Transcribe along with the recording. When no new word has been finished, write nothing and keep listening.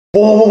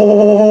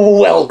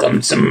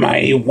Welcome to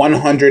my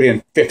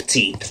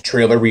 115th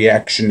trailer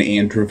reaction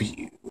and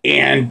review.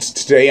 And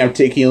today I'm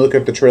taking a look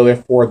at the trailer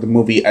for the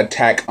movie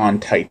Attack on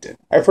Titan.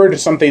 I've heard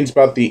some things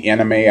about the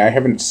anime. I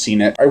haven't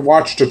seen it. I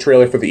watched a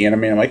trailer for the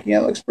anime and I'm like, yeah,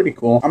 it looks pretty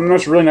cool. I'm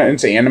really not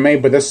into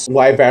anime, but this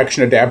live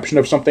action adaptation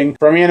of something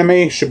from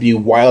anime should be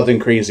wild and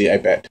crazy, I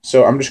bet.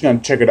 So I'm just gonna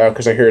check it out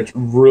because I hear it's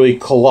really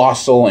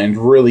colossal and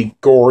really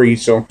gory.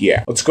 So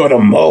yeah, let's go to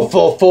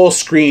Mofo full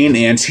screen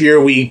and here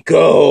we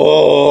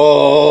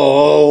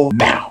go.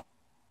 Now,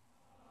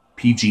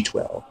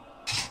 PG-12.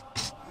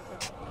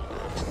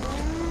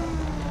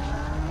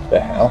 The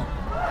hell?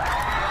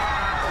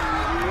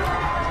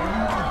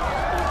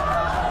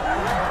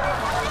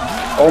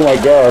 Oh my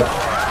god.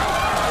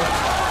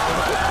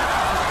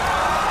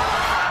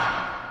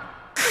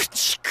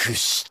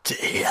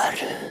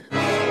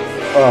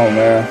 Oh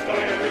man.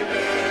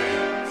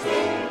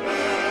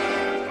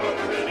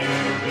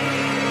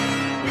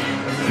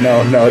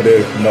 No,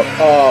 dude. No.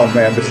 Oh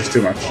man, this is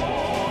too much.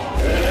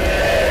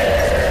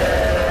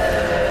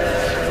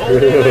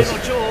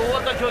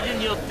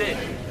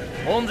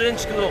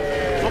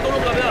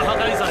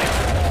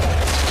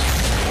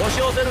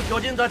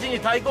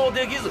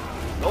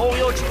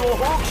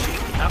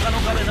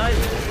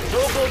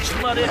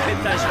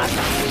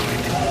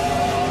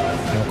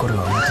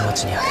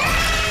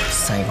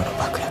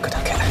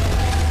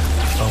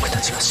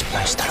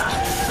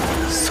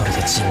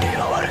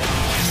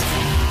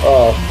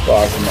 Oh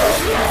fuck no.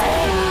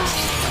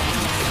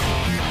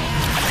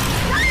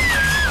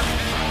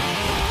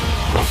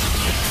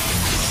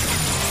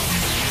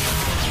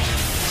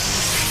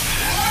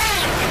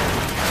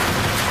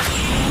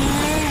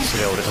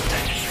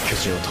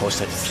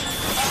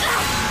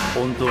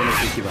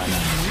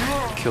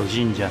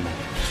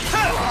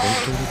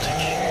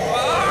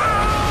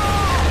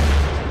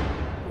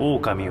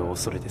狼を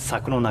恐れて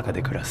柵の中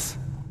で暮らす。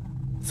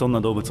そん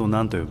な動物を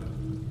何と呼ぶ？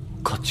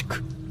家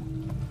畜。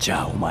じ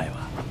ゃあお前は。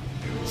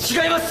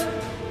違います。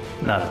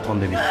なら飛ん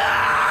でみろ。飛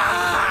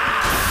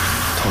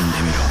んで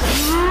みろ。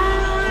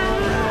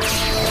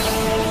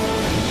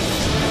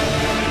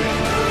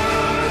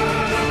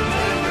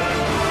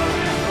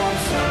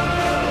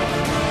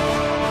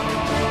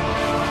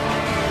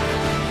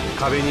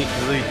壁に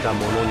続いた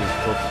者にとっ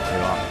て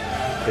は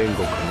天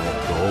国も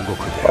牢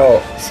獄であ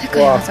る。世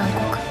界は残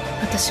酷。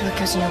私は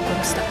巨人を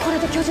殺した。これ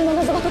で巨人の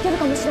謎が解ける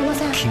かもしれま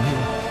せん。君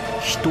は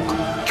人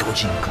か巨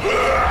人か。エレン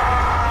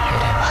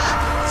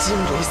は人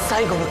類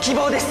最後の希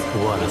望です。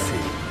終わらせ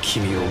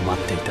君を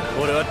待っていた。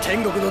俺は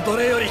天国の奴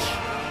隷より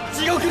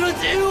地獄の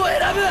自由を選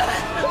ぶ。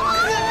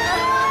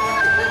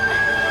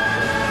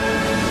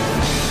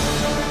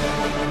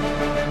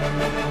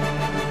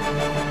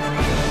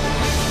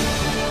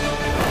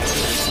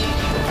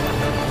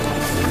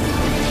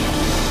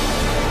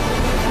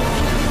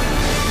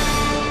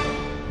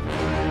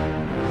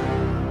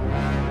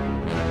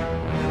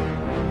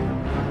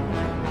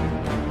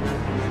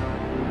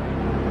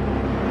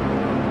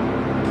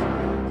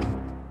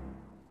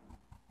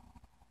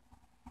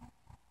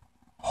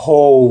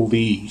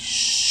Holy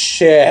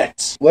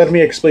shit. Let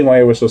me explain why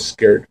I was so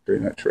scared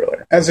during that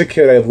trailer. As a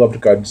kid, I loved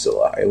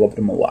Godzilla. I loved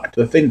him a lot.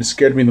 The thing that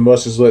scared me the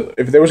most is that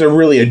if there was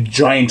a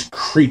giant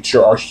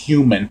creature or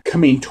human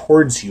coming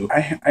towards you,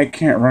 I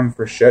can't run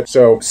for shit.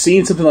 So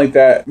seeing something like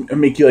that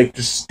make you like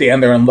just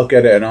stand there and look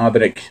at it and all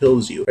that it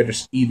kills you by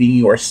just eating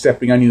you or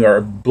stepping on you or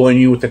blowing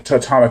you with a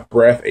atomic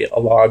breath, a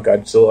la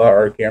Godzilla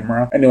or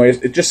Gamera.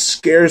 Anyways, it just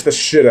scares the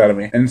shit out of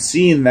me. And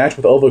seeing that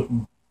with all the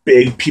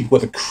big people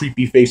with the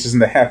creepy faces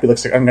and the happy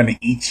looks like I'm gonna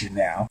eat you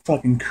now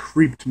fucking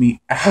creeped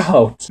me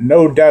out.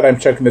 No doubt I'm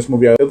checking this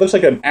movie out. It looks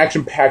like an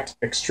action-packed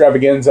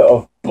extravaganza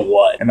of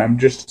blood, and I'm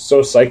just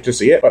so psyched to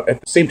see it, but at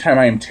the same time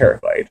I am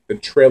terrified. The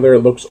trailer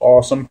looks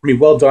awesome. I mean,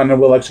 well done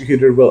and well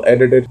executed, well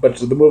edited, but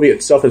the movie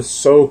itself is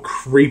so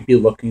creepy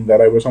looking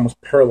that I was almost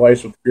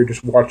paralyzed with fear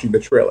just watching the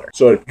trailer.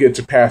 So it gets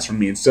a pass from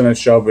me. It's done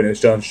its job and it's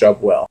done its job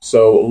well.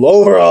 So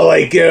overall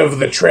I give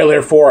the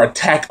trailer for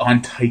Attack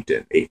on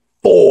Titan a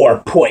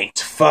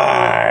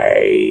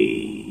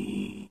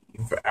 4.5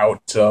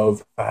 out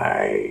of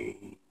 5.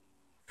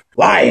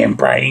 I am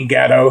Brian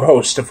Gatto,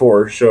 host of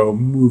Horror Show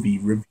Movie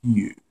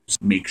Reviews.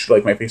 Make sure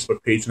to like my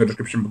Facebook page in the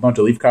description below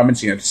to leave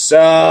comments and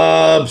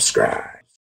subscribe.